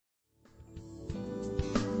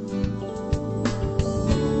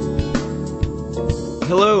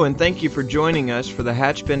Hello, and thank you for joining us for the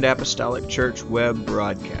Hatchbend Apostolic Church web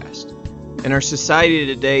broadcast. In our society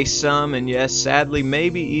today, some, and yes, sadly,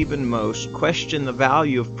 maybe even most, question the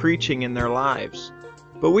value of preaching in their lives.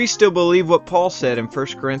 But we still believe what Paul said in 1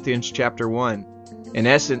 Corinthians chapter 1. In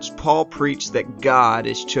essence, Paul preached that God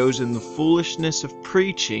has chosen the foolishness of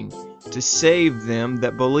preaching to save them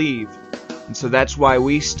that believe. And so that's why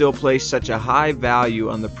we still place such a high value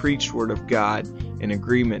on the preached word of God in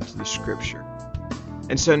agreement to the Scripture.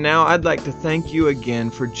 And so now I'd like to thank you again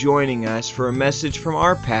for joining us for a message from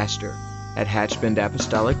our pastor at Hatchbend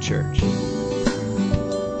Apostolic Church. The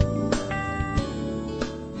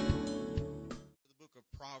book of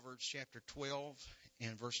Proverbs chapter 12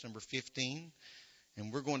 and verse number 15.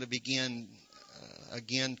 And we're going to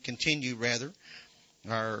continue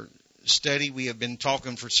our study. We have been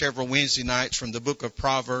talking for several Wednesday nights from the book of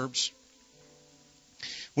Proverbs.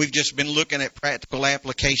 We've just been looking at practical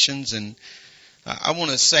applications, and I want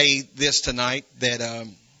to say this tonight, that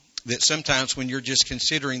sometimes when you're just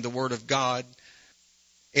considering the Word of God,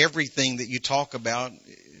 everything that you talk about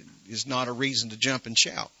is not a reason to jump and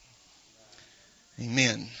shout.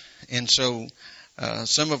 Amen. And so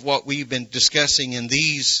some of what we've been discussing in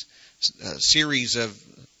these series of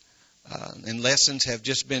and lessons have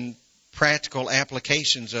just been practical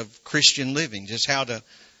applications of Christian living, just how to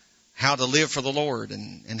live for the Lord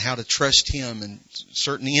and how to trust Him, and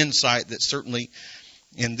certain insight that certainly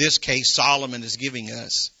in this case Solomon is giving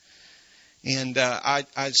us. And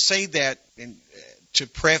I say that to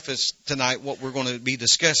preface tonight what we're going to be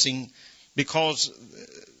discussing, because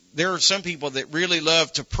there are some people that really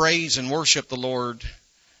love to praise and worship the Lord,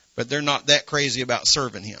 but they're not that crazy about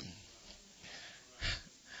serving Him.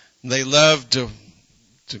 They love to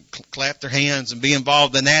clap their hands and be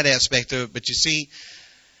involved in that aspect of it. But you see,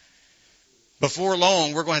 before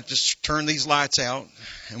long, we're going to have to turn these lights out,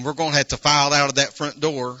 and we're going to have to file out of that front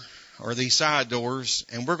door or these side doors,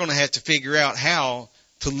 and we're going to have to figure out how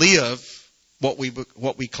to live what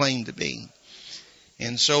we claim to be.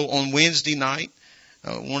 And so on Wednesday night,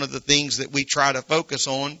 one of the things that we try to focus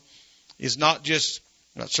on is not just,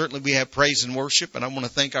 certainly we have praise and worship, and I want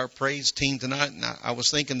to thank our praise team tonight. And I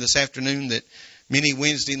was thinking this afternoon that many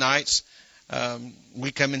Wednesday nights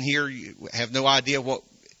we come in here, you have no idea what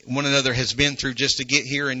one another has been through just to get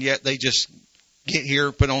here, and yet they just get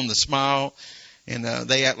here, put on the smile, and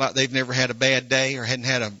they act like they've never had a bad day, or hadn't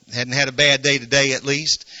had a bad day today at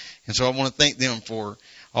least. And so I want to thank them for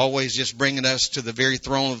always just bringing us to the very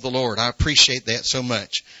throne of the Lord. I appreciate that so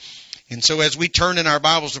much. And so as we turn in our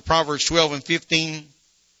Bibles to Proverbs 12 and 15,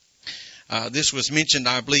 this was mentioned,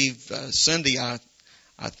 I believe, Sunday. I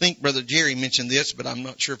think Brother Jerry mentioned this, but I'm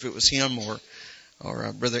not sure if it was him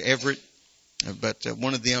or Brother Everett. But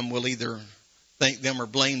one of them will either thank them or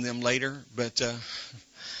blame them later. But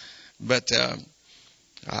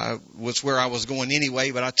was where I was going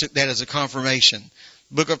anyway, but I took that as a confirmation.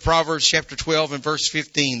 Book of Proverbs chapter 12 and verse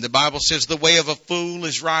 15. The Bible says, "The way of a fool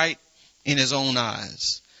is right in his own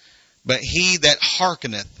eyes, but he that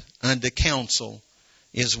hearkeneth unto counsel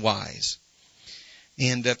is wise."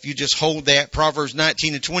 And if you just hold that, Proverbs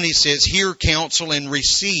 19 and 20 says, "Hear counsel and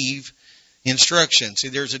receive instruction." See,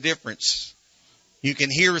 there's a difference. You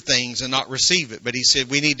can hear things and not receive it. But he said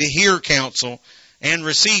we need to hear counsel and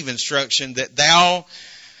receive instruction, that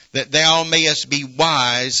thou mayest be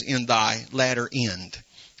wise in thy latter end.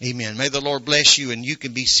 Amen. May the Lord bless you, and you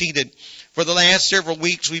can be seated. For the last several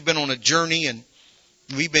weeks we've been on a journey, and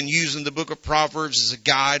we've been using the book of Proverbs as a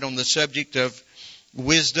guide on the subject of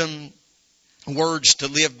wisdom, words to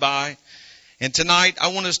live by. And tonight I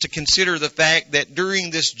want us to consider the fact that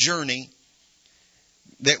during this journey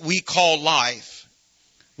that we call life,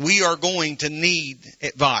 we are going to need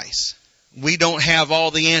advice. We don't have all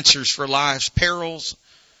the answers for life's perils,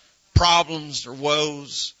 problems, or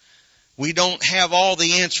woes. We don't have all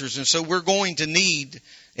the answers, and so we're going to need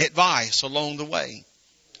advice along the way.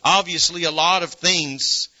 Obviously, a lot of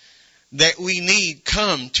things that we need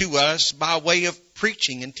come to us by way of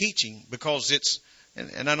preaching and teaching, because it's,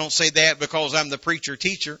 and I don't say that because I'm the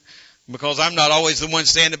preacher-teacher, because I'm not always the one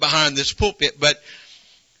standing behind this pulpit, but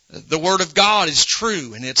the Word of God is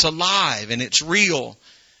true, and it's alive, and it's real,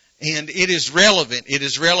 and it is relevant. It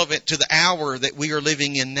is relevant to the hour that we are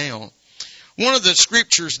living in now. One of the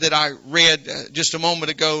scriptures that I read just a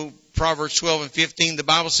moment ago, Proverbs 12 and 15, the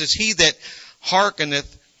Bible says, "He that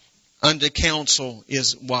hearkeneth unto counsel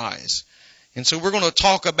is wise." And so we're going to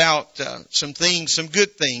talk about some things, some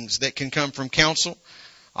good things that can come from counsel.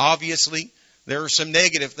 Obviously, there are some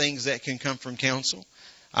negative things that can come from counsel.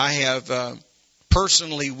 I have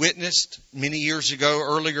personally witnessed many years ago,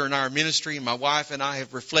 earlier in our ministry, my wife and I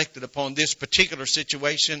have reflected upon this particular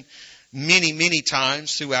situation many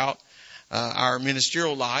times throughout our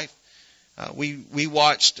ministerial life. We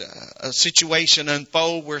watched a situation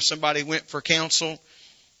unfold where somebody went for counsel,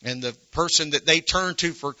 and the person that they turned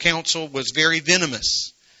to for counsel was very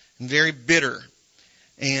venomous and very bitter.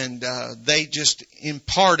 And they just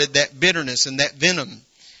imparted that bitterness and that venom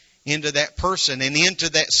into that person and into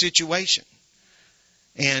that situation.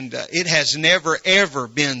 And it has never, ever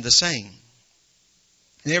been the same.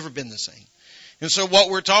 Never been the same. And so what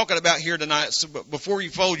we're talking about here tonight, so before you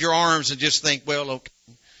fold your arms and just think, well, okay,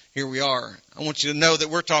 here we are. I want you to know that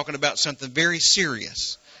we're talking about something very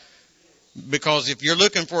serious. Because if you're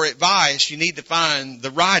looking for advice, you need to find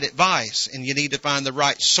the right advice, and you need to find the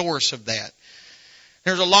right source of that.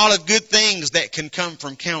 There's a lot of good things that can come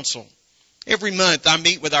from counsel. Every month I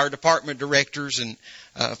meet with our department directors and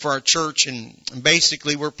for our church, and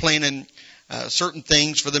basically we're planning certain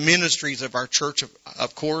things for the ministries of our church,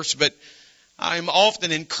 of course, but I'm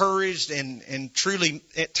often encouraged and truly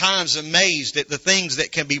at times amazed at the things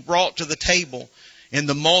that can be brought to the table and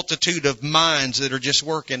the multitude of minds that are just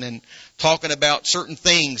working and talking about certain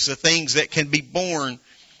things, the things that can be born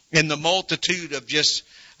in the multitude of just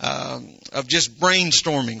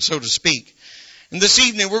brainstorming, so to speak. And this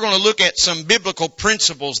evening we're going to look at some biblical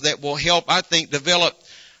principles that will help, I think, develop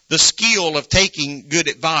the skill of taking good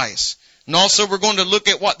advice. And also we're going to look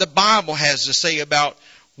at what the Bible has to say about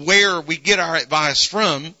where we get our advice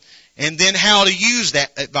from, and then how to use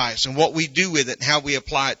that advice and what we do with it and how we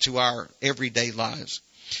apply it to our everyday lives.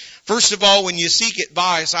 First of all, when you seek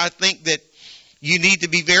advice, I think that you need to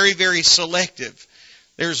be very, very selective.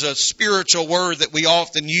 There's a spiritual word that we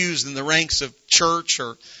often use in the ranks of church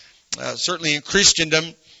or certainly in Christendom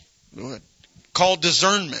called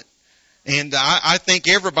discernment. And I think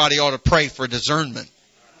everybody ought to pray for discernment.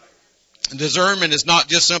 Discernment is not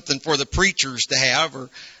just something for the preachers to have or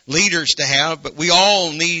leaders to have, but we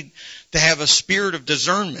all need to have a spirit of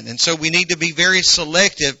discernment. And so we need to be very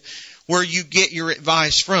selective where you get your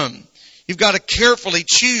advice from. You've got to carefully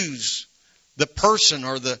choose the person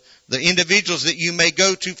or the individuals that you may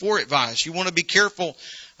go to for advice. You want to be careful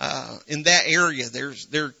in that area.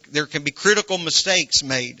 There can be critical mistakes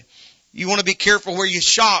made. You want to be careful where you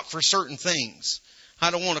shop for certain things. I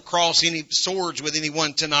don't want to cross any swords with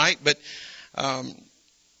anyone tonight, but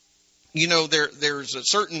there's a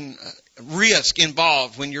certain risk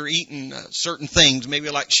involved when you're eating certain things, maybe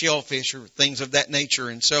like shellfish or things of that nature.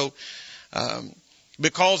 And so,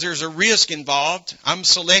 because there's a risk involved, I'm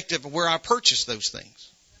selective of where I purchase those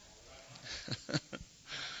things.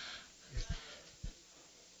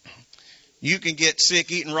 You can get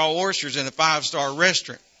sick eating raw oysters in a 5-star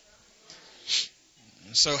restaurant.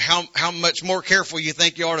 So how much more careful you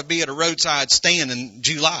think you ought to be at a roadside stand in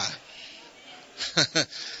July?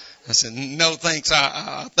 I said, no thanks,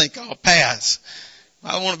 I think I'll pass.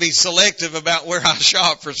 I want to be selective about where I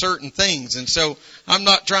shop for certain things. And so I'm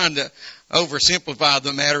not trying to oversimplify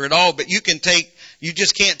the matter at all, but you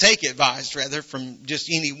just can't take advice rather from just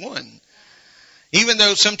anyone. Even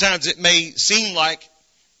though sometimes it may seem like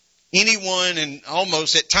anyone and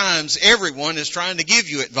almost at times everyone is trying to give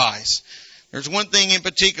you advice. There's one thing in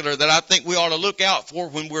particular that I think we ought to look out for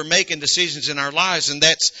when we're making decisions in our lives, and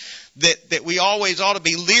that's that we always ought to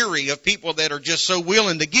be leery of people that are just so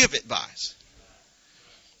willing to give advice.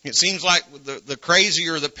 It seems like the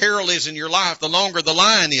crazier the peril is in your life, the longer the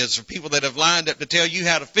line is for people that have lined up to tell you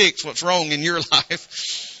how to fix what's wrong in your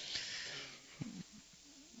life.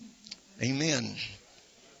 Amen.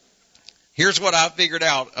 Here's what I figured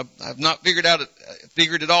out. I've not figured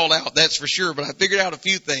it all out, that's for sure, but I figured out a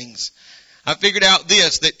few things. I figured out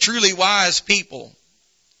this, that truly wise people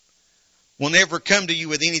will never come to you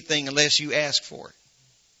with anything unless you ask for it.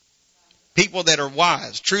 People that are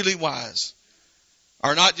wise, truly wise,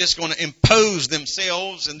 are not just going to impose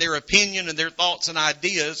themselves and their opinion and their thoughts and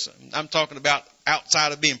ideas. I'm talking about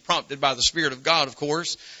outside of being prompted by the Spirit of God, of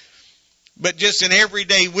course. But just in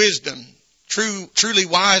everyday wisdom, truly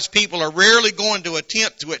wise people are rarely going to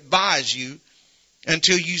attempt to advise you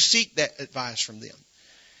until you seek that advice from them.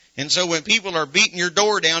 And so when people are beating your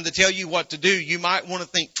door down to tell you what to do, you might want to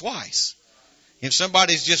think twice. If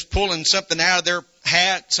somebody's just pulling something out of their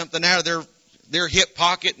hat, something out of their hip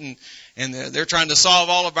pocket, and they're trying to solve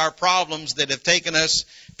all of our problems that have taken us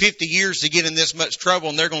 50 years to get in this much trouble,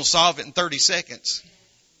 and they're going to solve it in 30 seconds.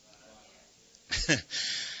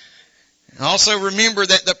 Also remember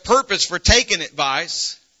that the purpose for taking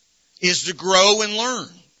advice is to grow and learn.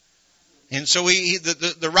 And so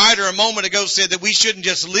the writer a moment ago said that we shouldn't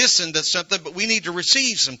just listen to something, but we need to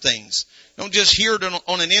receive some things. Don't just hear it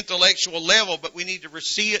on an intellectual level, but we need to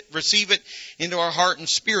receive it into our heart and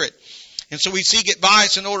spirit. And so we seek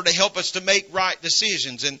advice in order to help us to make right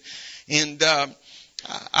decisions. And And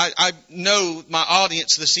I know my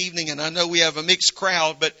audience this evening, and I know we have a mixed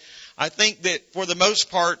crowd, but I think that for the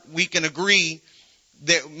most part we can agree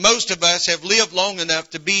that most of us have lived long enough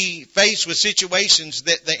to be faced with situations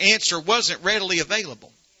that the answer wasn't readily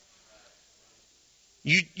available.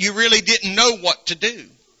 You really didn't know what to do.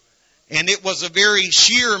 And it was a very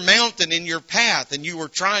sheer mountain in your path, and you were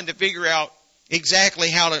trying to figure out exactly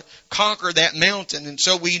how to conquer that mountain. And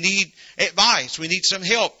so we need advice. We need some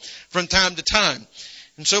help from time to time.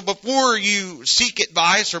 And so before you seek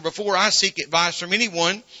advice, or before I seek advice from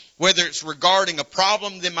anyone, whether it's regarding a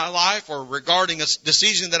problem in my life or regarding a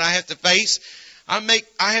decision that I have to face, I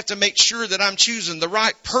have to make sure that I'm choosing the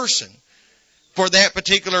right person for that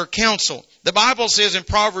particular counsel. The Bible says in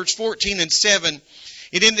Proverbs 14:7,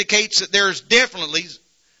 it indicates that there's definitely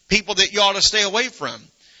people that you ought to stay away from.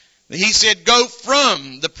 He said, go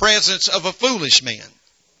from the presence of a foolish man,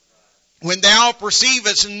 when thou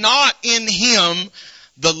perceivest not in him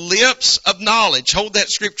the lips of knowledge. Hold that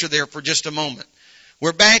scripture there for just a moment.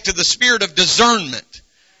 We're back to the spirit of discernment.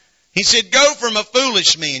 He said, go from a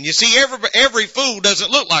foolish man. You see, every fool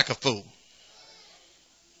doesn't look like a fool.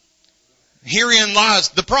 Herein lies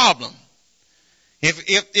the problem.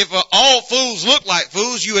 If all fools look like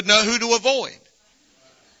fools, you would know who to avoid.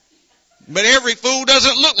 But every fool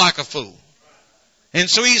doesn't look like a fool. And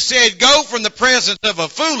so he said, go from the presence of a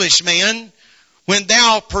foolish man, when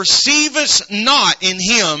thou perceivest not in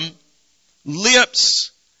him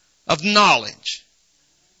lips of knowledge.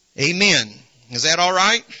 Amen. Is that all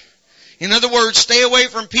right? In other words, stay away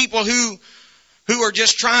from people who are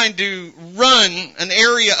just trying to run an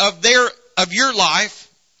area of your life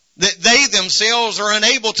that they themselves are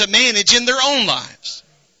unable to manage in their own lives.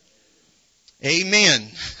 Amen.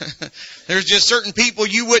 There's just certain people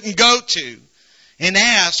you wouldn't go to and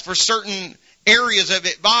ask for certain areas of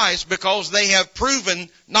advice because they have proven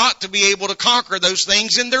not to be able to conquer those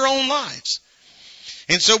things in their own lives.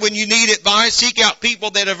 And so when you need advice, seek out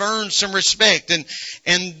people that have earned some respect and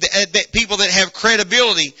that people that have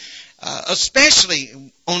credibility,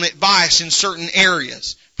 especially on advice in certain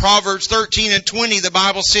areas. Proverbs 13:20, the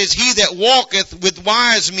Bible says, he that walketh with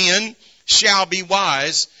wise men shall be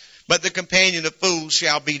wise, but the companion of fools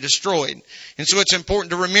shall be destroyed. And so it's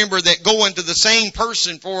important to remember that going to the same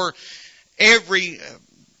person for every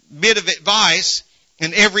bit of advice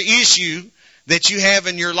and every issue that you have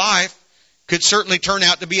in your life could certainly turn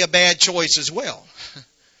out to be a bad choice as well.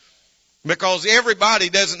 Because everybody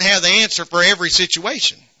doesn't have the answer for every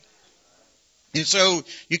situation. And so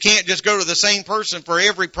you can't just go to the same person for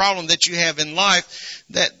every problem that you have in life.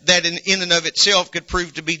 That in and of itself could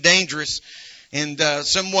prove to be dangerous. And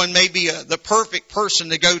someone may be the perfect person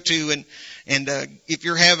to go to, and if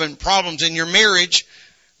you're having problems in your marriage,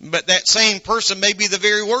 but that same person may be the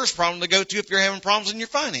very worst problem to go to if you're having problems in your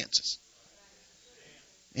finances.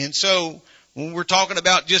 And so when we're talking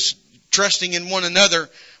about just trusting in one another,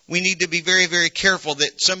 we need to be very, very careful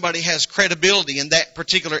that somebody has credibility in that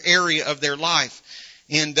particular area of their life.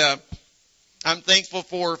 And I'm thankful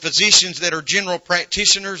for physicians that are general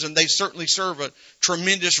practitioners, and they certainly serve a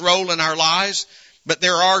tremendous role in our lives. But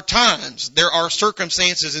there are times, there are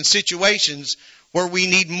circumstances and situations where we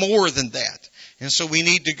need more than that. And so we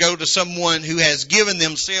need to go to someone who has given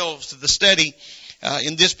themselves to the study,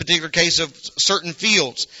 in this particular case, of certain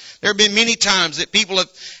fields. There have been many times that people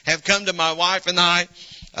have come to my wife and I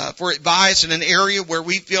for advice in an area where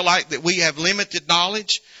we feel like that we have limited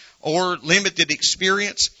knowledge or limited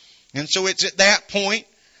experience. And so it's at that point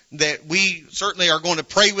that we certainly are going to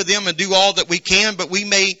pray with them and do all that we can, but we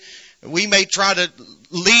may try to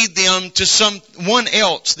lead them to someone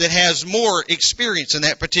else that has more experience in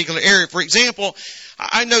that particular area. For example,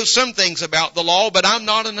 I know some things about the law, but I'm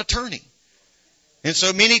not an attorney. And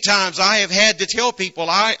so many times I have had to tell people,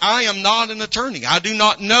 I am not an attorney. I do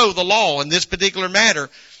not know the law in this particular matter.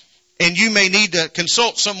 And you may need to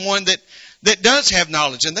consult someone that does have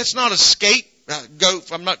knowledge. And that's not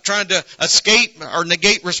I'm not trying to escape or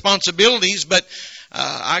negate responsibilities, but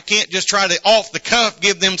I can't just try to off the cuff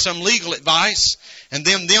give them some legal advice and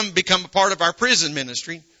then them become a part of our prison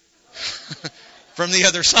ministry from the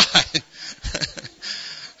other side.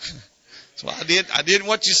 So I did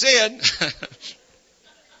what you said.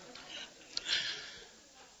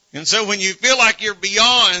 And so when you feel like you're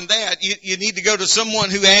beyond that, you need to go to someone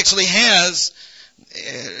who actually has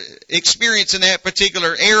experience in that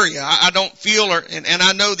particular area. I don't feel, and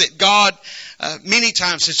I know that God many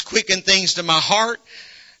times has quickened things to my heart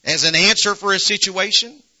as an answer for a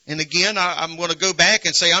situation. And again, I'm going to go back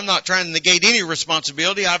and say I'm not trying to negate any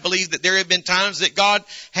responsibility. I believe that there have been times that God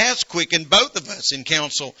has quickened both of us in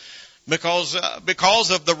counsel. because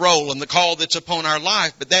of the role and the call that's upon our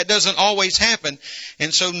life. But that doesn't always happen.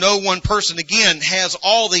 And so no one person, again, has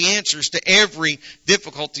all the answers to every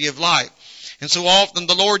difficulty of life. And so often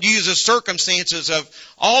the Lord uses circumstances of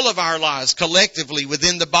all of our lives collectively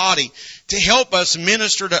within the body to help us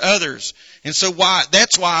minister to others. And so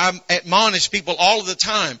that's why I admonish people all of the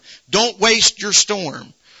time. Don't waste your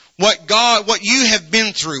storm. What you have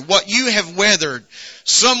been through, what you have weathered,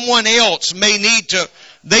 someone else may need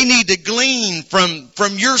to glean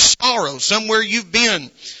from your sorrow, somewhere you've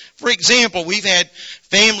been. For example, we've had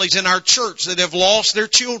families in our church that have lost their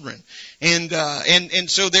children. And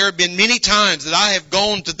so there have been many times that I have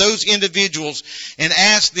gone to those individuals and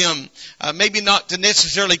asked them, maybe not to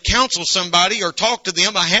necessarily counsel somebody or talk to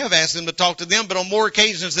them. I have asked them to talk to them, but on more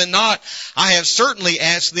occasions than not, I have certainly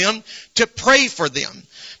asked them to pray for them.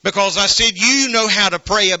 Because I said, you know how to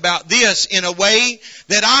pray about this in a way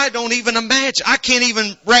that I don't even imagine. I can't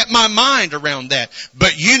even wrap my mind around that.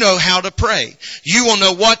 But you know how to pray. You will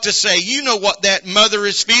know what to say. You know what that mother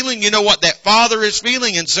is feeling. You know what that father is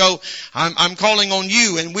feeling. And so I'm calling on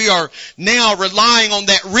you. And we are now relying on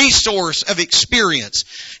that resource of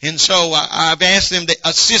experience. And so I've asked them to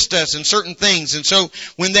assist us in certain things. And so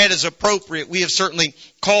when that is appropriate, we have certainly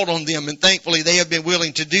called on them. And thankfully they have been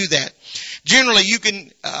willing to do that. Generally, you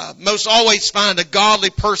can most always find a godly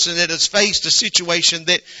person that has faced a situation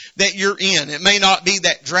that you're in. It may not be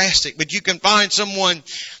that drastic, but you can find someone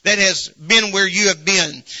that has been where you have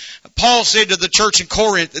been. Paul said to the church in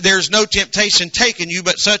Corinth, there's no temptation taken you,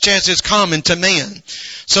 but such as is common to man.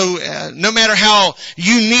 So no matter how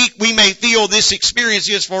unique we may feel this experience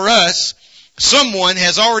is for us, someone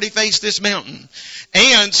has already faced this mountain.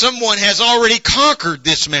 And someone has already conquered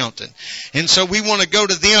this mountain. And so we want to go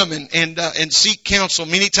to them and seek counsel.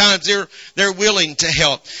 Many times they're willing to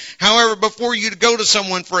help. However, before you go to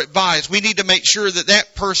someone for advice, we need to make sure that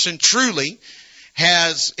that person truly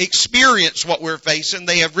has experienced what we're facing.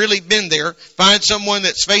 They have really been there. Find someone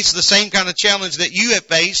that's faced the same kind of challenge that you have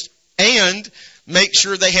faced and make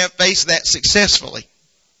sure they have faced that successfully.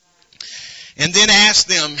 And then ask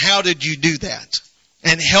them, how did you do that?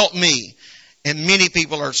 And help me. And many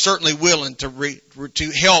people are certainly willing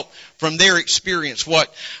to help from their experience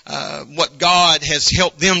what God has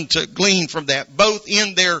helped them to glean from that, both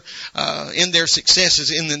in their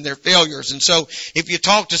successes and in their failures. And so, if you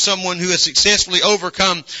talk to someone who has successfully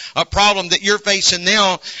overcome a problem that you're facing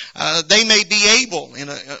now, they may be able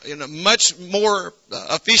in a much more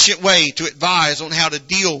efficient way to advise on how to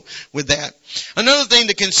deal with that. Another thing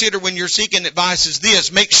to consider when you're seeking advice is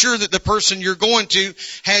this: make sure that the person you're going to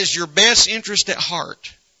has your best interest at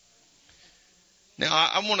heart. Now,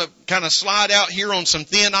 I want to kind of slide out here on some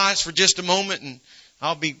thin ice for just a moment, and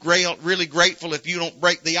I'll be really grateful if you don't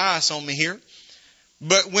break the ice on me here.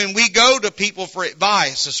 But when we go to people for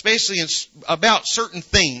advice, especially about certain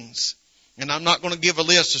things, and I'm not going to give a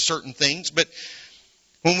list of certain things, but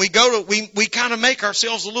when we go to, we kind of make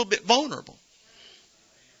ourselves a little bit vulnerable.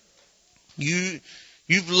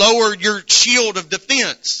 You've lowered your shield of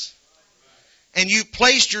defense, and you've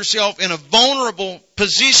placed yourself in a vulnerable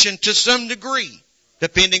position to some degree,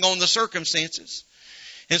 depending on the circumstances.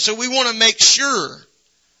 And so we want to make sure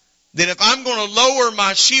that if I'm going to lower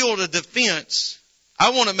my shield of defense,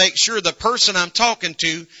 I want to make sure the person I'm talking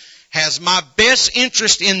to has my best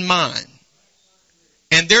interest in mind.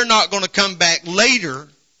 And they're not going to come back later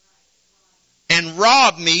and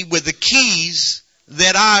rob me with the keys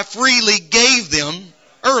that I freely gave them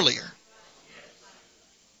earlier.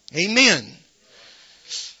 Amen.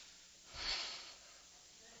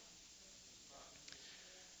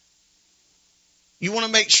 You want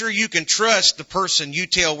to make sure you can trust the person you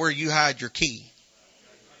tell where you hide your key.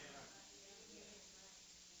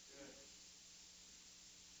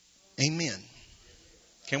 Amen.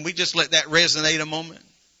 Can we just let that resonate a moment?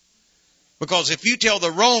 Because if you tell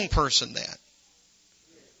the wrong person that,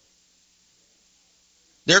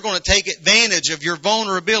 they're going to take advantage of your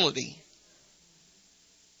vulnerability.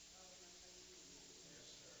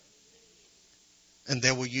 And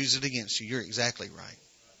they will use it against you. You're exactly right.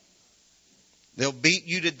 They'll beat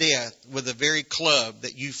you to death with the very club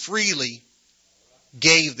that you freely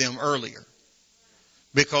gave them earlier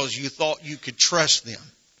because you thought you could trust them.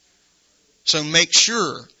 So make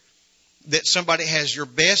sure that somebody has your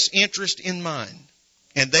best interest in mind,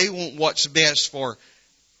 and they want what's best for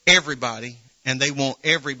everybody, and they want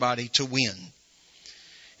everybody to win.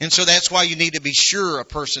 And so that's why you need to be sure a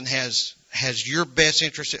person has your best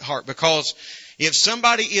interest at heart, because if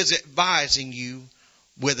somebody is advising you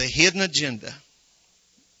with a hidden agenda,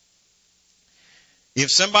 if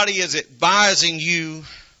somebody is advising you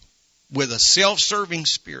with a self-serving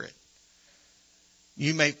spirit,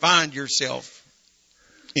 you may find yourself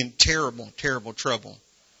in terrible, terrible trouble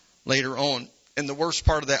later on. And the worst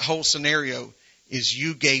part of that whole scenario is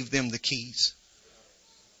you gave them the keys.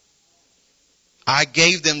 I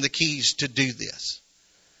gave them the keys to do this.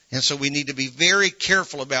 And so we need to be very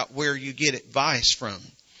careful about where you get advice from.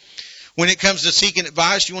 When it comes to seeking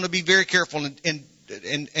advice, you want to be very careful.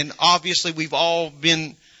 And obviously we've all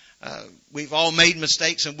made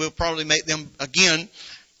mistakes, and we'll probably make them again.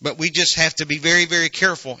 But we just have to be very, very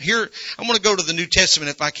careful. Here, I want to go to the New Testament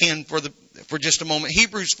if I can for just a moment.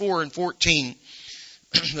 Hebrews 4:14.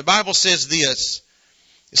 The Bible says this: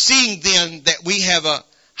 "Seeing then that we have a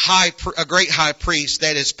great high priest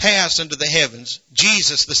that is passed into the heavens,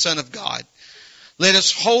 Jesus, the Son of God, let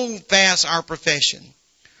us hold fast our profession.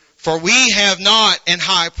 For we have not an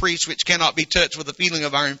high priest which cannot be touched with the feeling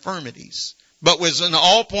of our infirmities, but was in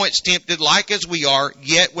all points tempted like as we are,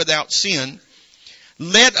 yet without sin.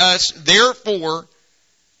 Let us therefore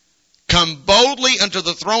come boldly unto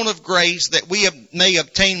the throne of grace, that we may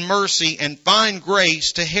obtain mercy and find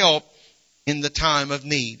grace to help in the time of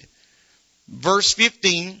need." Verse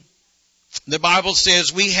 15, the Bible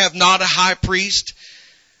says, "We have not a high priest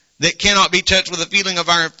that cannot be touched with the feeling of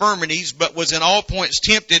our infirmities, but was in all points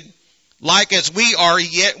tempted like as we are,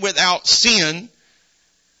 yet without sin."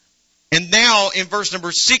 And now in verse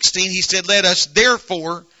number 16, he said, "Let us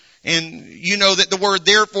therefore," and you know that the word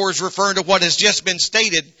therefore is referring to what has just been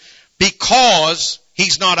stated, because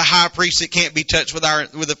he's not a high priest that can't be touched with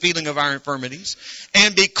the feeling of our infirmities,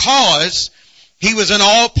 and because he was in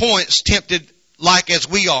all points tempted like as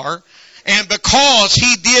we are, and because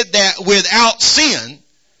he did that without sin.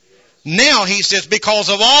 Now he says, because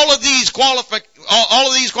of all of these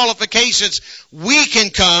qualifications, we can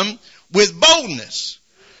come with boldness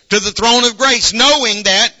to the throne of grace, knowing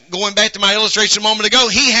that, going back to my illustration a moment ago,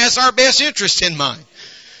 he has our best interest in mind.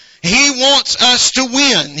 He wants us to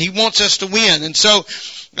win. He wants us to win. And so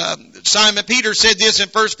Simon Peter said this in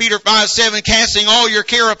 1 Peter 5:7, "Casting all your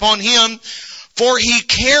care upon him, for he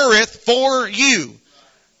careth for you."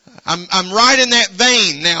 I'm right in that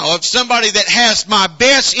vein now of somebody that has my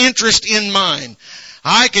best interest in mind.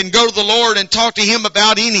 I can go to the Lord and talk to Him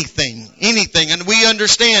about anything. And we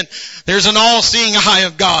understand there's an all-seeing eye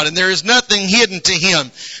of God, and there is nothing hidden to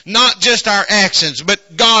Him. Not just our actions,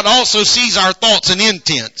 but God also sees our thoughts and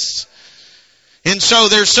intents. And so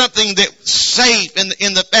there's something that's safe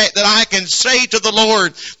in the fact that I can say to the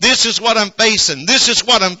Lord, this is what I'm facing, this is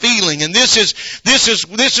what I'm feeling, and this is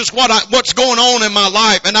what's going on in my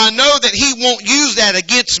life. And I know that He won't use that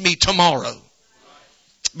against me tomorrow,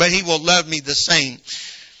 but He will love me the same.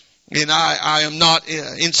 And I am not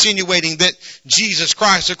insinuating that Jesus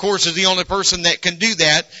Christ, of course, is the only person that can do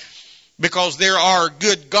that, because there are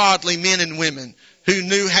good, godly men and women who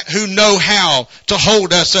know how to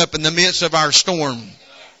hold us up in the midst of our storm.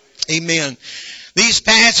 Amen. These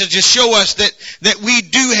passages show us that we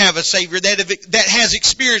do have a Savior that has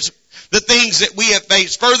experienced the things that we have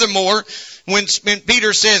faced. Furthermore, when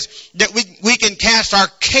Peter says that we can cast our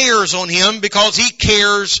cares on Him because He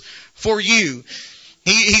cares for you.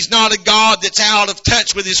 He's not a God that's out of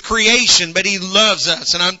touch with His creation, but He loves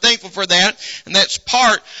us. And I'm thankful for that. And that's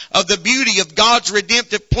part of the beauty of God's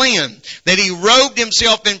redemptive plan. That He robed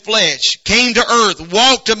Himself in flesh, came to earth,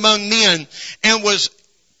 walked among men, and was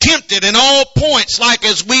tempted in all points like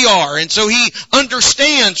as we are. And so He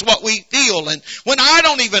understands what we feel. And when I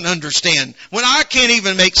don't even understand, when I can't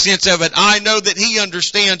even make sense of it, I know that He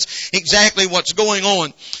understands exactly what's going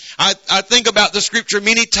on. I think about the Scripture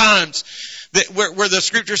many times, where the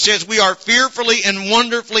Scripture says we are fearfully and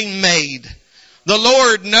wonderfully made. The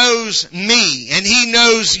Lord knows me, and He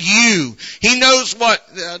knows you. He knows what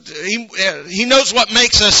He knows what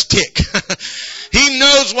makes us tick. He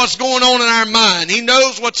knows what's going on in our mind. He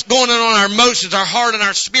knows what's going on in our emotions, our heart, and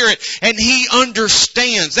our spirit, and He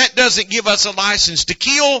understands. That doesn't give us a license to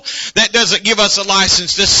kill. That doesn't give us a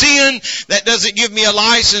license to sin. That doesn't give me a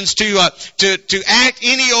license to act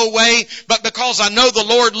any old way. But because I know the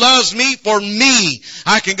Lord loves me, for me,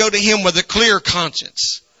 I can go to Him with a clear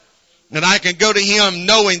conscience. And I can go to Him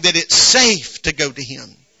knowing that it's safe to go to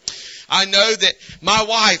Him. I know that my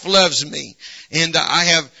wife loves me. And I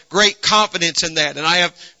have great confidence in that. And I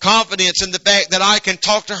have confidence in the fact that I can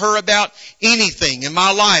talk to her about anything in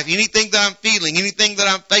my life, anything that I'm feeling, anything that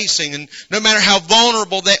I'm facing. And no matter how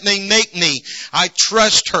vulnerable that may make me, I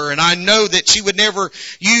trust her. And I know that she would never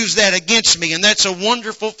use that against me. And that's a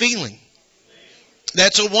wonderful feeling.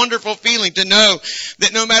 That's a wonderful feeling to know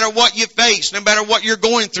that no matter what you face, no matter what you're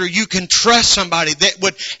going through, you can trust somebody that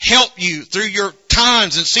would help you through your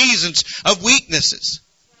times and seasons of weaknesses.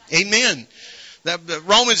 Amen.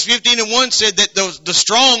 Romans 15:1 said that the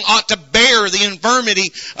strong ought to bear the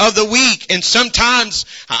infirmity of the weak. And sometimes,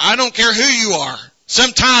 I don't care who you are,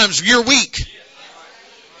 sometimes you're weak.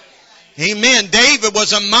 Amen. David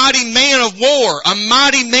was a mighty man of war, a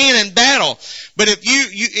mighty man in battle. But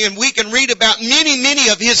if and we can read about many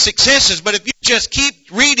of his successes, but if you just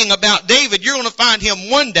keep reading about David, you're going to find him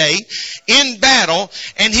one day in battle,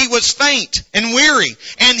 and he was faint and weary,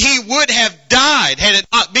 and he would have died had it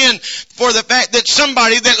not been for the fact that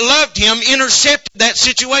somebody that loved him intercepted that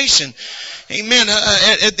situation. Amen.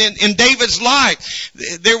 In David's life,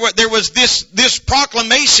 there was this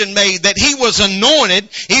proclamation made that he was anointed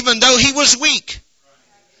even though he was weak.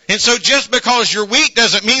 And so just because you're weak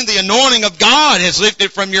doesn't mean the anointing of God has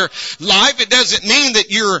lifted from your life. It doesn't mean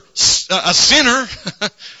that you're a sinner.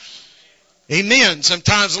 Amen.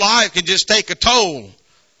 Sometimes life can just take a toll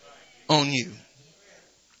on you.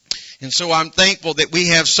 And so I'm thankful that we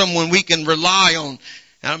have someone we can rely on.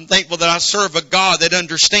 I'm thankful that I serve a God that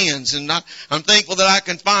understands. And I'm thankful that I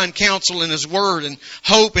can find counsel in His Word and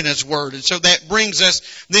hope in His Word. And so that brings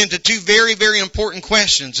us then to two very, very important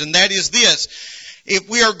questions. And that is this. If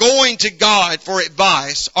we are going to God for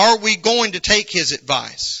advice, are we going to take His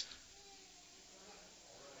advice?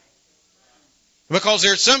 Because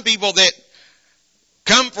there are some people that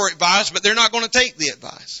come for advice, but they're not going to take the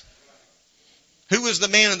advice. Who was the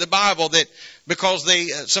man in the Bible that because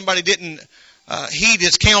somebody didn't heed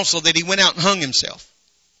his counsel that he went out and hung himself?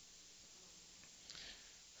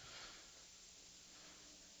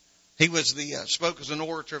 He was spoke as an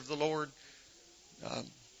orator of the Lord.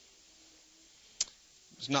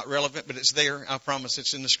 It's not relevant, but it's there. I promise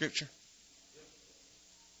it's in the Scripture.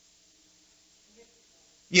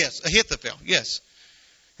 Yes, Ahithophel, yes.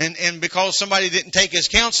 And because somebody didn't take his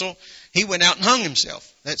counsel, he went out and hung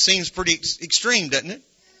himself. That seems pretty extreme, doesn't it?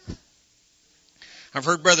 I've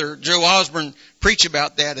heard Brother Joe Osborne preach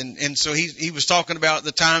about that, and so he was talking about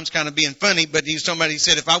the times kind of being funny, but he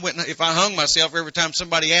said, if I hung myself every time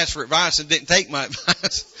somebody asked for advice and didn't take my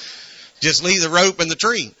advice, just leave the rope in the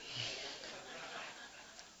tree.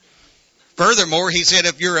 Furthermore, he said,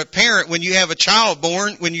 if you're a parent, when you have a child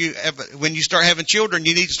born, when you start having children,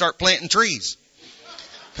 you need to start planting trees.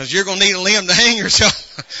 Because you're going to need a limb to hang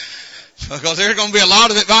yourself. Because there's going to be a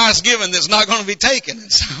lot of advice given that's not going to be taken. And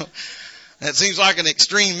so that seems like an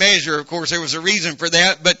extreme measure. Of course, there was a reason for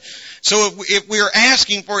that. But so if we're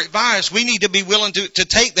asking for advice, we need to be willing to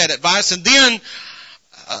take that advice. And then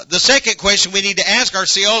the second question we need to ask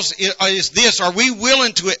ourselves is this: are we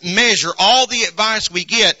willing to measure all the advice we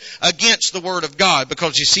get against the Word of God?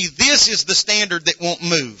 Because you see, this is the standard that won't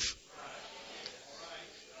move.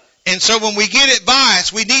 And so when we get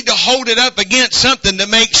advice, we need to hold it up against something to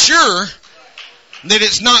make sure that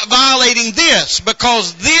it's not violating this,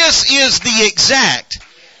 because this is the exact.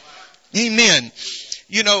 Amen.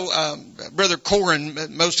 You know, Brother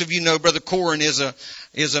Corin, most of you know Brother Corin is a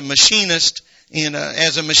machinist. And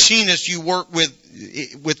as a machinist, you work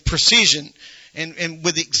with precision and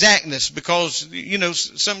with exactness, because, you know,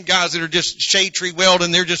 some guys that are just shade tree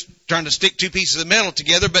welding, they're just trying to stick two pieces of metal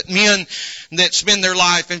together. But men that spend their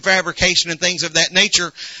life in fabrication and things of that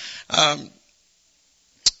nature,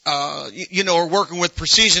 you know, are working with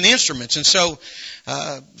precision instruments. And so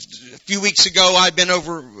a few weeks ago, I'd been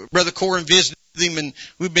over Brother Corin visiting him, and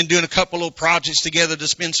we've been doing a couple little projects together to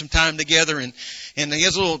spend some time together. And he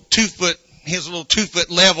has a little 2-foot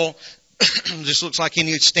level. Just looks like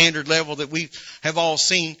any standard level that we have all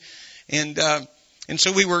seen. And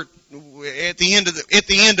so we were at the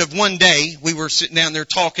end of one day, we were sitting down there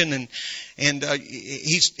talking, and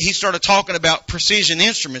he started talking about precision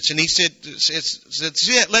instruments, and he said,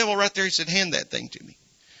 see that level right there? He said, hand that thing to me.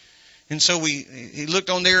 And so he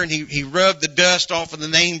looked on there, and he rubbed the dust off of the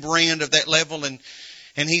name brand of that level, and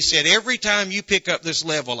he said, every time you pick up this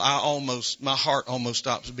level, my heart almost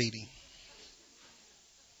stops beating.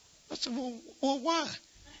 I said, well, why?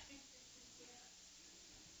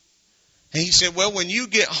 And he said, well, when you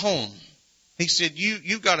get home, he said,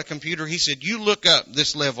 you've got a computer. He said, you look up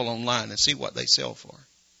this level online and see what they sell for.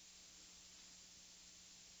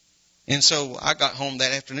 And so I got home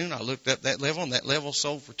that afternoon. I looked up that level, and that level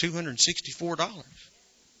sold for $264.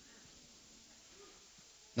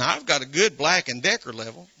 Now, I've got a good Black & Decker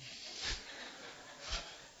level.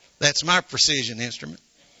 That's my precision instrument.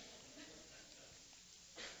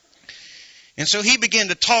 And so he began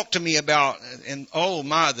to talk to me about,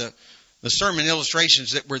 the sermon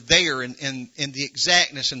illustrations that were there, and the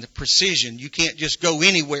exactness and the precision. You can't just go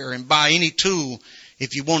anywhere and buy any tool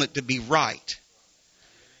if you want it to be right.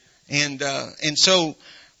 And so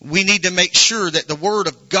we need to make sure that the Word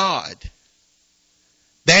of God,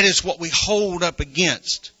 that is what we hold up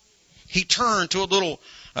against. he turned to a little,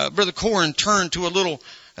 Brother Corrin turned to a little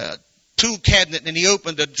tool cabinet, and he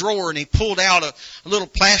opened a drawer and he pulled out a little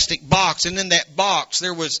plastic box, and in that box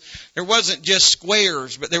there wasn't just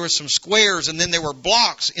squares, but there were some squares, and then there were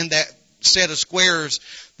blocks in that set of squares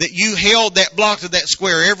that you held that block to that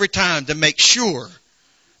square every time to make sure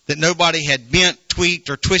that nobody had bent, tweaked,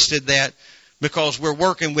 or twisted that, because we're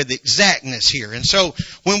working with exactness here. And so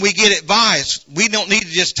when we get advice, we don't need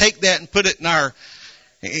to just take that and put it in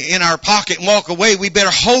our pocket and walk away. We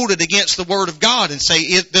better hold it against the Word of God and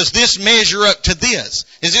say, does this measure up to this?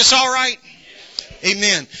 Is this all right?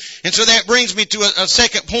 Amen. And so that brings me to a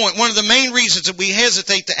second point. One of the main reasons that we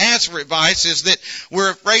hesitate to ask for advice is that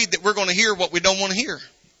we're afraid that we're going to hear what we don't want to hear.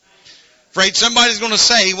 Afraid somebody's going to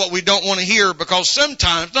say what we don't want to hear, because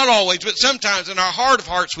sometimes, not always, but sometimes in our heart of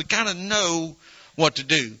hearts we kind of know what to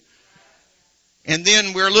do. And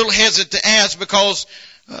then we're a little hesitant to ask because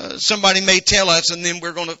somebody may tell us, and then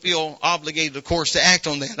we're going to feel obligated, of course, to act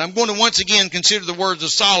on that. I'm going to once again consider the words of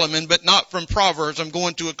Solomon, but not from Proverbs. I'm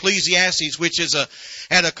going to Ecclesiastes, which is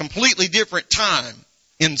at a completely different time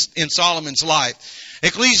in Solomon's life.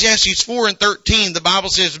 Ecclesiastes 4:13, the Bible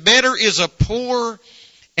says, better is a poor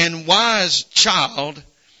and wise child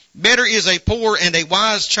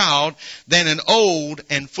than an old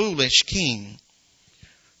and foolish king,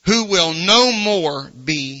 who will no more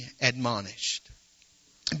be admonished.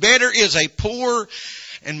 Better is a poor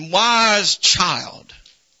and wise child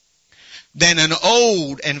than an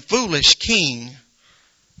old and foolish king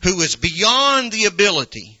who is beyond the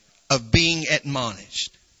ability of being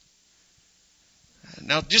admonished.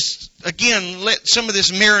 Now just, again, let some of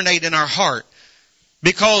this marinate in our heart,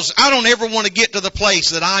 because I don't ever want to get to the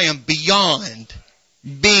place that I am beyond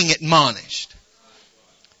being admonished.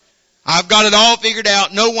 I've got it all figured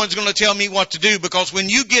out. No one's going to tell me what to do, because when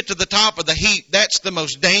you get to the top of the heap, that's the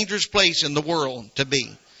most dangerous place in the world to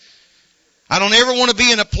be. I don't ever want to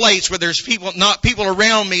be in a place where there's not people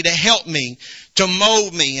around me to help me, to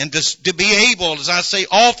mold me, and to be able, as I say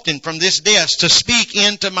often from this desk, to speak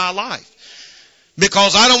into my life.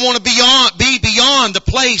 Because I don't want to be beyond the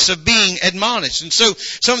place of being admonished. And so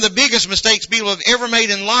some of the biggest mistakes people have ever made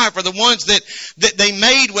in life are the ones that they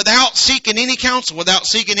made without seeking any counsel, without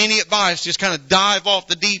seeking any advice, just kind of dive off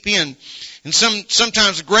the deep end. And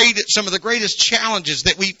sometimes some of the greatest challenges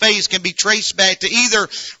that we face can be traced back to either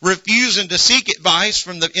refusing to seek advice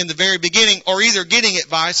in the very beginning, or either getting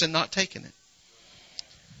advice and not taking it.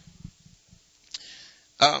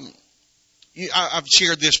 I've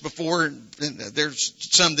shared this before, and there's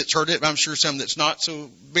some that's heard it, but I'm sure some that's not,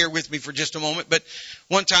 so bear with me for just a moment. But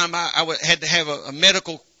one time I had to have a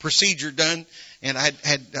medical procedure done, and I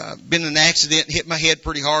had been in an accident, hit my head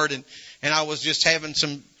pretty hard, and I was just having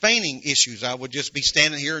some fainting issues. I would just be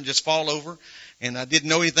standing here and just fall over, and I didn't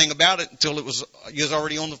know anything about it until it was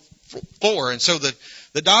already on the floor. And so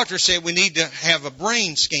the doctor said we need to have a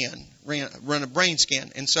brain scan, run a brain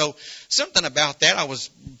scan. And so something about that, I was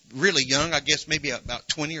really young, I guess maybe about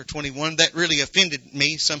 20 or 21, that really offended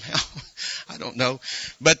me somehow. I don't know.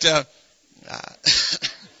 But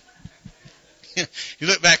you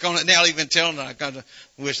look back on it now, even telling it, I kind of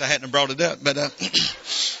wish I hadn't brought it up. But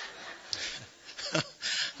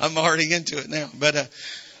I'm already into it now. But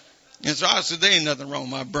and so I said, there ain't nothing wrong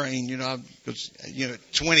with my brain, because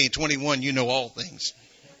 20, 21, you know all things.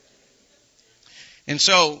 And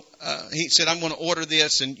so he said, I'm going to order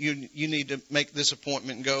this, and you need to make this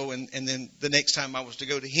appointment and go. And then the next time I was to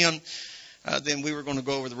go to him, then we were going to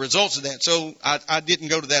go over the results of that. So I didn't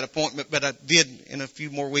go to that appointment, but I did in a few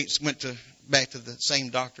more weeks, went back to the same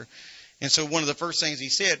doctor. And so one of the first things he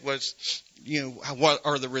said was, what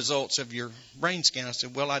are the results of your brain scan? I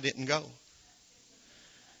said, well, I didn't go.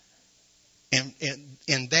 And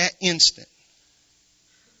in that instant,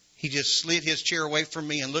 he just slid his chair away from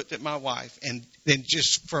me and looked at my wife, and then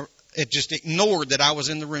just ignored that I was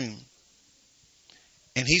in the room.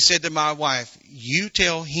 And he said to my wife, you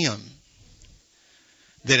tell him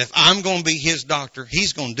that if I'm going to be his doctor,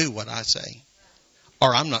 he's going to do what I say,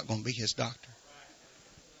 or I'm not going to be his doctor.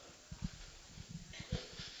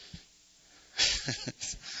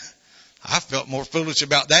 I felt more foolish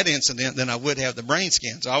about that incident than I would have the brain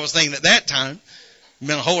scan. So I was thinking at that time, it'd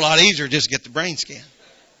been a whole lot easier just to get the brain scan.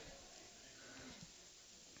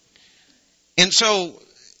 And so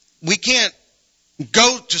we can't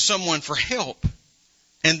go to someone for help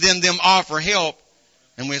and then them offer help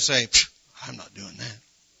and we say, I'm not doing that.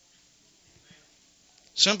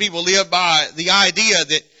 Some people live by the idea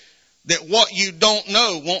that what you don't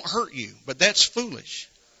know won't hurt you, but that's foolish.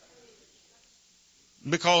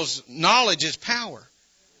 Because knowledge is power.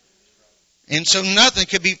 And so nothing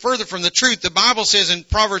could be further from the truth. The Bible says in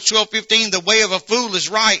Proverbs 12:15, the way of a fool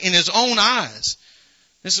is right in his own eyes.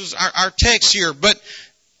 This is our text here. But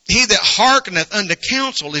he that hearkeneth unto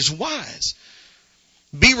counsel is wise.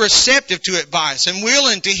 Be receptive to advice and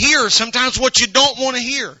willing to hear sometimes what you don't want to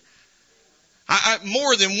hear.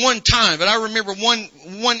 More than one time, but I remember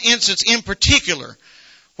one instance in particular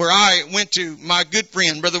where I went to my good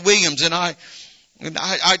friend, Brother Williams, and I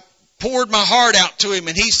poured my heart out to him,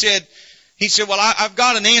 and he said, well, I've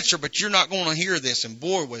got an answer, but you're not going to hear this. And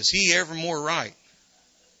boy, was he ever more right.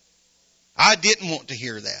 I didn't want to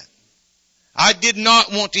hear that. I did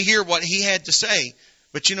not want to hear what he had to say.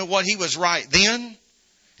 But you know what? He was right then,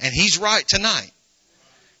 and he's right tonight.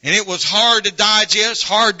 And it was hard to digest,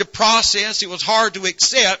 hard to process. It was hard to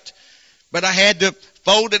accept. But I had to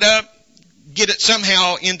fold it up, get it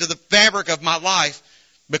somehow into the fabric of my life,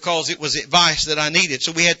 because it was advice that I needed.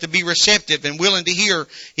 So we had to be receptive and willing to hear,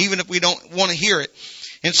 even if we don't want to hear it.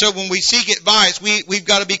 And so when we seek advice, we've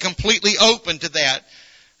got to be completely open to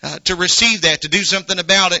that, to receive that, to do something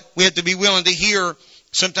about it. We have to be willing to hear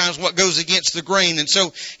sometimes what goes against the grain. And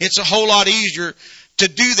so it's a whole lot easier to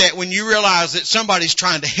do that when you realize that somebody's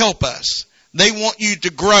trying to help us. They want you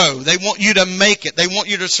to grow. They want you to make it. They want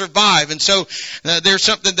you to survive. And so there's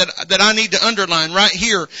something that I need to underline right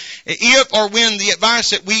here. If or when the advice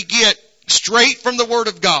that we get straight from the Word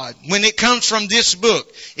of God, when it comes from this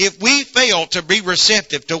book, if we fail to be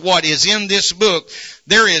receptive to what is in this book,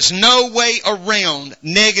 there is no way around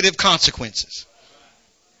negative consequences.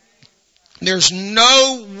 There's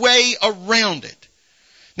no way around it.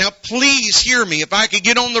 Now, please hear me. If I could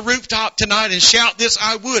get on the rooftop tonight and shout this,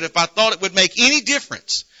 I would, if I thought it would make any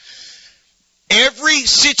difference. Every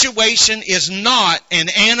situation is not an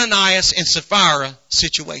Ananias and Sapphira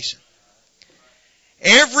situation.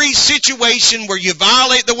 Every situation where you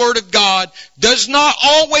violate the Word of God does not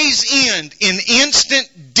always end in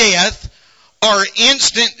instant death or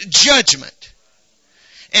instant judgment.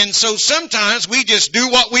 And so sometimes we just do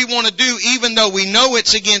what we want to do even though we know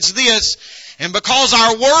it's against this. And because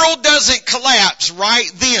our world doesn't collapse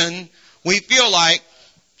right then, we feel like,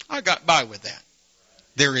 I got by with that.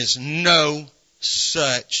 There is no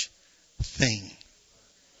such thing.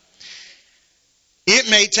 It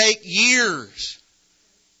may take years,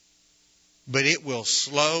 but it will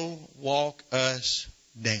slow walk us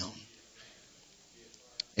down.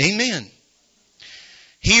 Amen.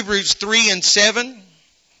 Hebrews 3:7.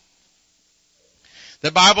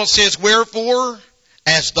 The Bible says, wherefore,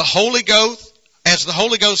 as the Holy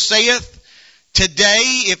Ghost saith, today,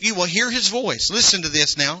 if you will hear His voice, listen to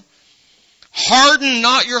this now, harden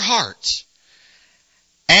not your hearts,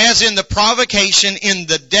 as in the provocation in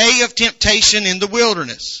the day of temptation in the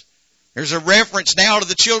wilderness. There's a reference now to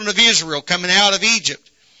the children of Israel coming out of Egypt.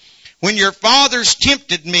 When your fathers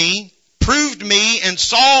tempted me, proved me, and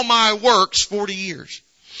saw my works 40 years.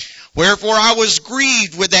 Wherefore I was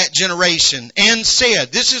grieved with that generation, and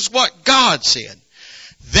said, this is what God said,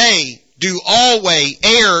 they do always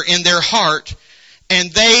err in their heart,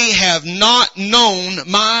 and they have not known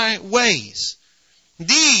my ways.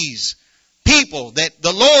 These people that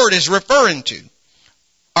the Lord is referring to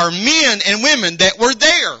are men and women that were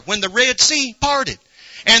there when the Red Sea parted,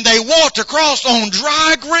 and they walked across on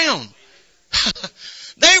dry ground.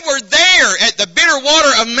 They were there at the bitter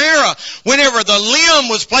water of Marah whenever the limb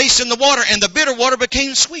was placed in the water and the bitter water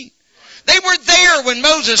became sweet. They were there when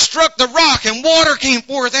Moses struck the rock and water came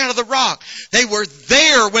forth out of the rock. They were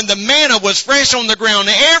there when the manna was fresh on the ground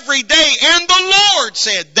every day. And the Lord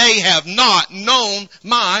said, they have not known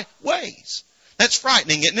my ways. That's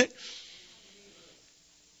frightening, isn't it?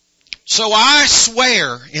 So I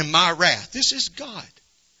swear in my wrath, this is God,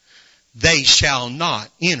 they shall not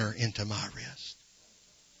enter into my rest.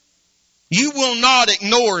 You will not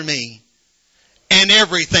ignore me and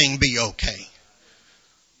everything be okay.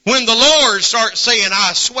 When the Lord starts saying,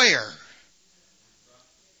 I swear,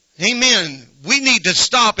 amen, we need to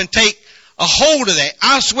stop and take a hold of that.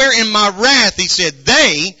 I swear in my wrath, He said,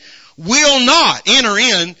 they will not enter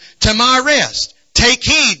in to my rest. Take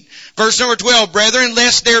heed, verse number 12, brethren,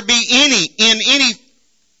 lest there be in any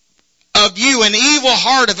of you an evil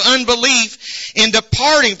heart of unbelief in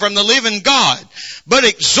departing from the living God. But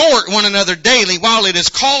exhort one another daily while it is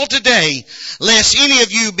called today, lest any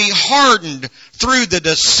of you be hardened through the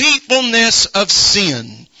deceitfulness of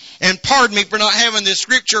sin. And pardon me for not having this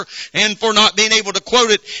scripture and for not being able to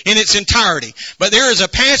quote it in its entirety. But there is a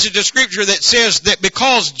passage of scripture that says that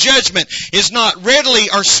because judgment is not readily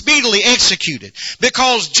or speedily executed,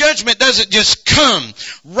 because judgment doesn't just come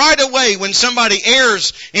right away when somebody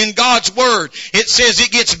errs in God's word, it says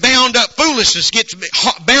it gets bound up, foolishness gets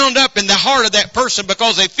bound up in the heart of that person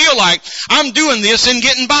because they feel like, I'm doing this and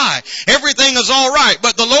getting by. Everything is all right.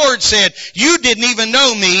 But the Lord said, you didn't even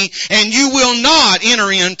know me, and you will not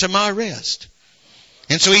enter into my rest.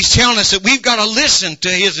 And so He's telling us that we've got to listen to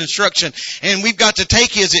His instruction, and we've got to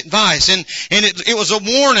take His advice. And it was a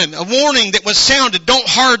warning that was sounded. Don't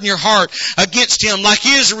harden your heart against Him like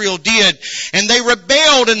Israel did. And they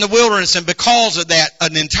rebelled in the wilderness, and because of that,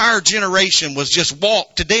 an entire generation was just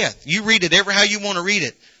walked to death. You read it ever how you want to read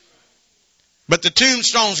it. But the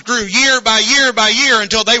tombstones grew year by year by year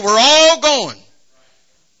until they were all gone.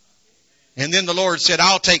 And then the Lord said,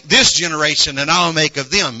 I'll take this generation and I'll make of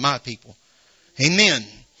them my people. Amen.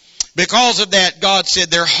 Because of that, God said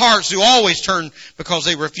their hearts do always turn because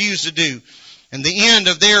they refuse to do. And the end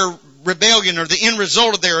of their rebellion, or the end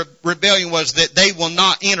result of their rebellion, was that they will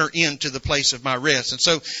not enter into the place of my rest. And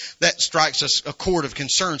so that strikes us a chord of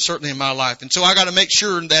concern, certainly in my life. And so I got to make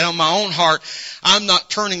sure that on my own heart, I'm not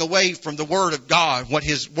turning away from the Word of God, what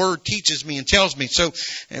His Word teaches me and tells me. So,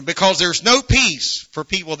 because there's no peace for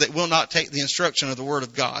people that will not take the instruction of the Word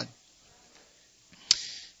of God.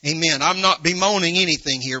 Amen. I'm not bemoaning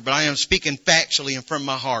anything here, but I am speaking factually and from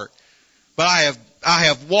my heart. But I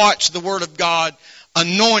have watched the Word of God,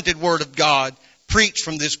 anointed Word of God, preached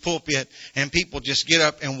from this pulpit, and people just get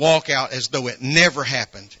up and walk out as though it never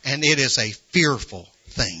happened. And it is a fearful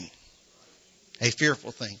thing. A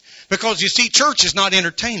fearful thing. Because you see, church is not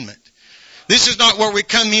entertainment. This is not where we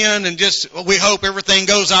come in and just, we hope everything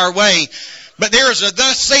goes our way. But there is a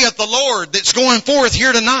thus saith the Lord that's going forth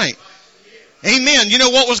here tonight. Amen. You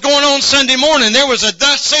know what was going on Sunday morning? There was a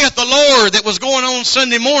thus saith the Lord that was going on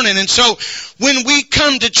Sunday morning. And so when we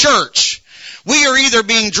come to church, we are either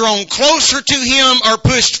being drawn closer to Him or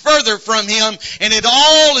pushed further from Him. And it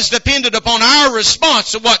all is dependent upon our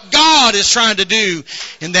response to what God is trying to do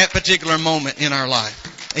in that particular moment in our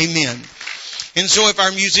life. Amen. And so if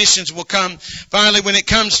our musicians will come, finally, when it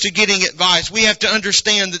comes to getting advice, we have to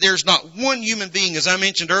understand that there's not one human being, as I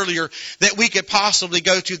mentioned earlier, that we could possibly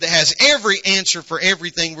go to that has every answer for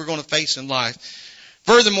everything we're going to face in life.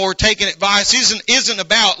 Furthermore, taking advice isn't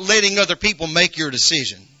about letting other people make your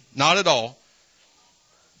decision. Not at all.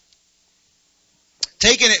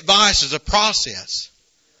 Taking advice is a process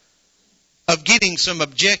of getting some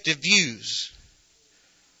objective views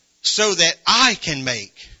so that I can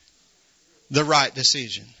make the right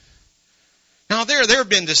decision. Now, there have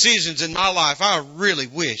been decisions in my life I really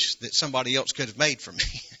wish that somebody else could have made for me.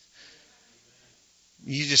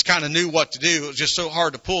 You just kind of knew what to do. It was just so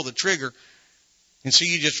hard to pull the trigger. And so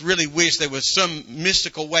you just really wish there was some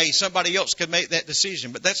mystical way somebody else could make that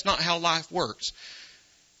decision. But that's not how life works.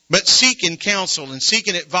 But seeking counsel and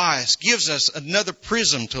seeking advice gives us another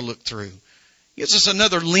prism to look through. Gives us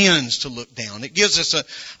another lens to look down. It gives us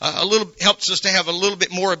helps us to have a little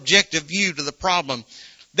bit more objective view to the problem.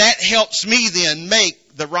 That helps me then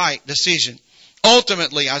make the right decision.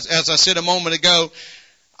 Ultimately, as I said a moment ago,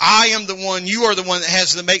 I am the one, you are the one that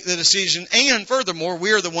has to make the decision, and furthermore,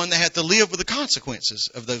 we are the one that has to live with the consequences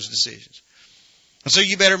of those decisions. And so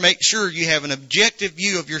you better make sure you have an objective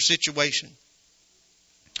view of your situation.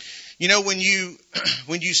 You know, when you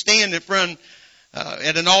stand in front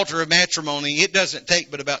at an altar of matrimony, it doesn't take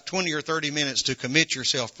but about 20 or 30 minutes to commit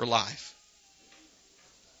yourself for life.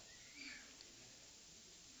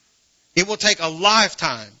 It will take a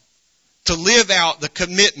lifetime to live out the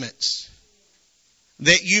commitments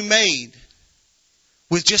that you made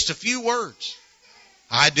with just a few words.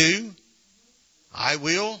 I do. I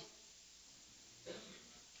will.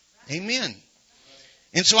 Amen.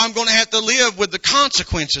 And so I'm going to have to live with the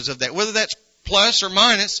consequences of that, whether that's plus or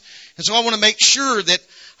minus. And so I want to make sure that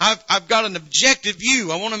I've got an objective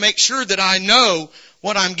view. I want to make sure that I know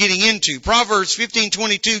what I'm getting into. Proverbs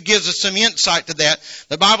 15:22 gives us some insight to that.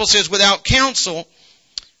 The Bible says, without counsel,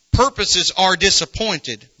 purposes are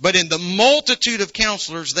disappointed, but in the multitude of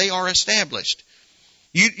counselors, they are established.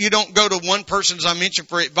 You don't go to one person, as I mentioned,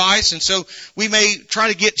 for advice. And so we may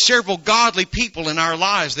try to get several godly people in our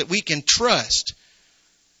lives that we can trust,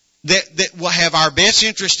 that will have our best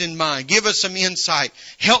interest in mind. Give us some insight.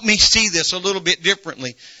 Help me see this a little bit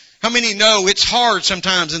differently. How many know it's hard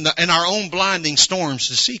sometimes in our own blinding storms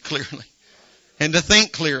to see clearly and to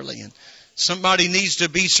think clearly? And somebody needs to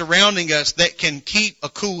be surrounding us that can keep a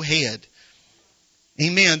cool head.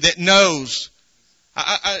 Amen. That knows.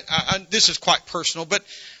 This is quite personal, but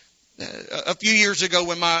a few years ago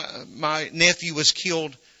when my nephew was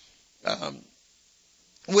killed,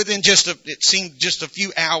 within it seemed just a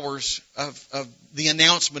few hours of the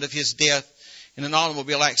announcement of his death in an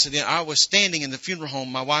automobile accident, I was standing in the funeral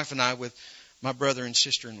home, my wife and I, with my brother and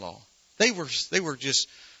sister-in-law. They were just,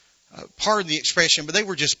 pardon the expression, but they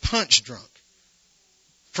were just punch drunk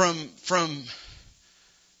from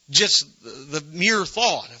just the mere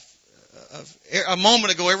thought of a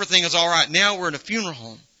moment ago everything is all right. Now we're in a funeral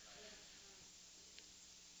home.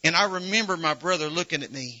 And I remember my brother looking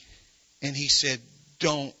at me and he said,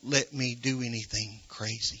 "Don't let me do anything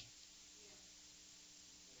crazy."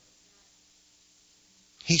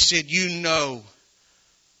 He said, "You know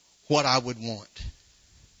what I would want.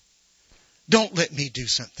 Don't let me do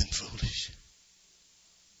something foolish."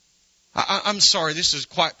 I'm sorry, this is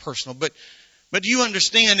quite personal, but do you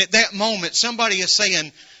understand at that moment somebody is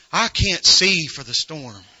saying, "I can't see for the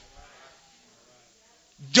storm.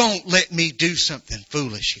 Don't let me do something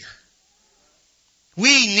foolish here."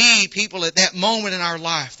 We need people at that moment in our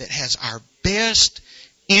life that has our best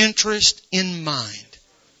interest in mind.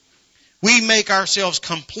 We make ourselves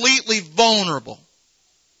completely vulnerable.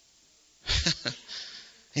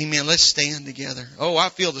 Amen. Let's stand together. Oh, I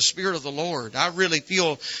feel the Spirit of the Lord. I really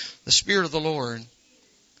feel the Spirit of the Lord.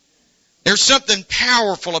 There's something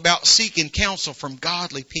powerful about seeking counsel from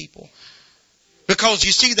godly people. Because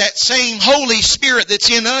you see, that same Holy Spirit that's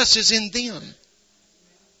in us is in them.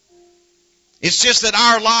 It's just that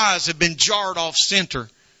our lives have been jarred off center.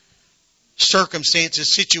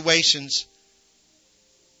 Circumstances, situations.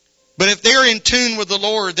 But if they're in tune with the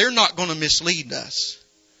Lord, they're not going to mislead us.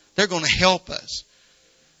 They're going to help us.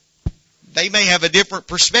 They may have a different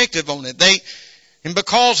perspective on it. And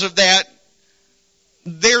because of that,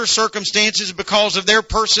 their circumstances, because of their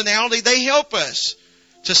personality, they help us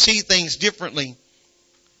to see things differently.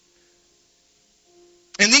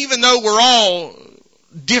 And even though we're all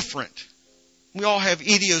different, we all have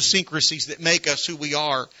idiosyncrasies that make us who we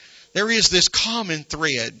are, there is this common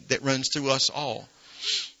thread that runs through us all.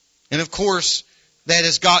 And of course, that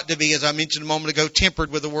has got to be, as I mentioned a moment ago,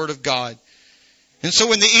 tempered with the Word of God. And so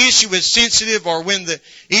when the issue is sensitive or when the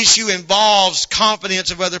issue involves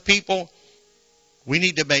confidence of other people, we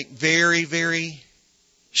need to make very, very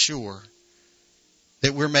sure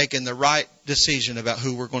that we're making the right decision about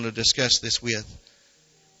who we're going to discuss this with.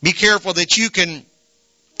 Be careful that you can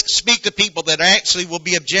speak to people that actually will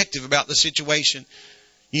be objective about the situation.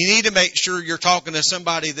 You need to make sure you're talking to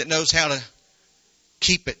somebody that knows how to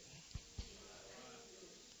keep it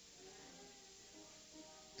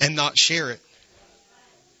and not share it.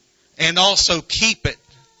 And also keep it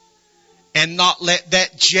and not let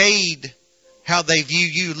that jade how they view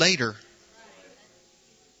you later.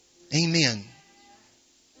 Amen.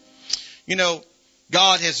 You know,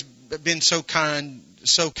 God has been so kind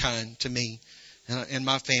to me and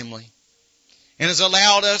my family. And has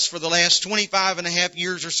allowed us for the last 25 and a half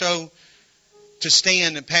years or so to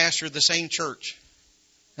stand and pastor the same church.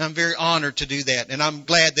 And I'm very honored to do that. And I'm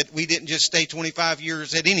glad that we didn't just stay 25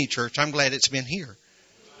 years at any church. I'm glad it's been here.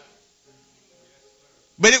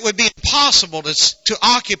 But it would be impossible to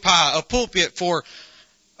occupy a pulpit for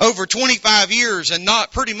over 25 years and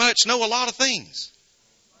not pretty much know a lot of things.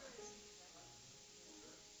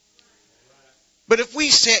 But if we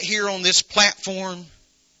sat here on this platform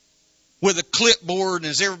with a clipboard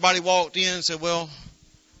and as everybody walked in and said, "Well,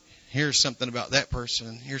 here's something about that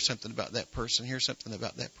person, here's something about that person, here's something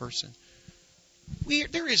about that person,"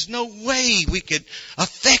 there is no way we could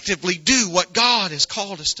effectively do what God has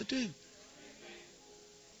called us to do.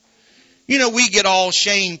 You know, we get all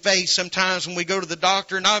shame-faced sometimes when we go to the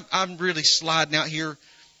doctor, and I'm really sliding out here.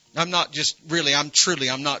 I'm not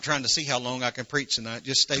trying to see how long I can preach tonight.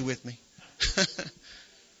 Just stay with me.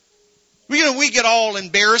 You know, we get all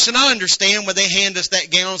embarrassed, and I understand when they hand us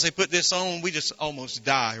that gown, they put this on, we just almost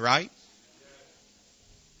die, right?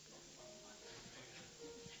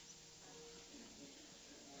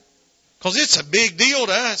 Because it's a big deal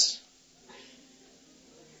to us.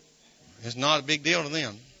 It's not a big deal to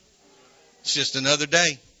them. It's just another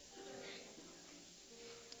day.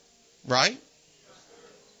 Right?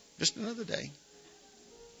 Just another day.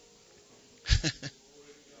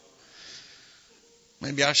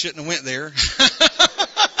 Maybe I shouldn't have went there.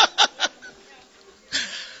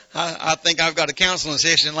 I think I've got a counseling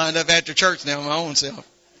session lined up after church now my own self.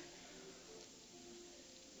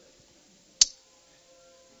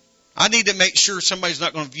 I need to make sure somebody's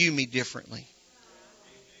not going to view me differently.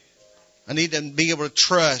 I need to be able to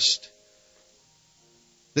trust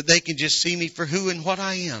that they can just see me for who and what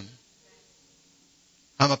I am.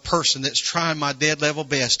 I'm a person that's trying my dead level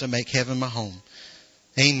best to make heaven my home.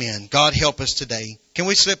 Amen. God help us today. Can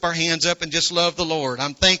we slip our hands up and just love the Lord? I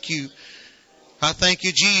thank you,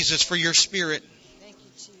 Jesus, for your Spirit. Thank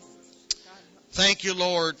you, Jesus. Thank you,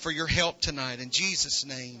 Lord, for your help tonight. In Jesus'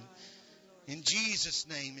 name. In Jesus'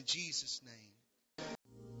 name. In Jesus' name.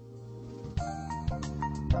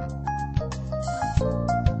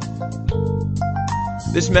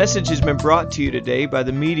 This message has been brought to you today by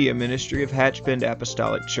the media ministry of Hatchbend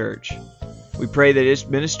Apostolic Church. We pray that it's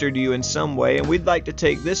ministered to you in some way, and we'd like to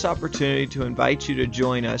take this opportunity to invite you to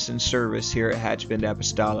join us in service here at Hatchbend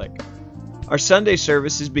Apostolic. Our Sunday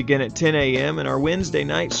services begin at 10 a.m. and our Wednesday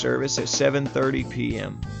night service at 7:30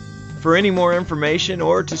 p.m. For any more information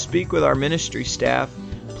or to speak with our ministry staff,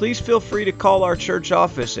 please feel free to call our church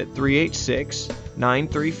office at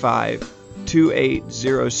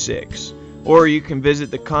 386-935-2806. Or you can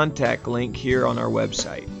visit the contact link here on our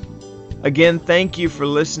website. Again, thank you for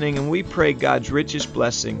listening, and we pray God's richest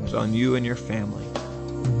blessings on you and your family.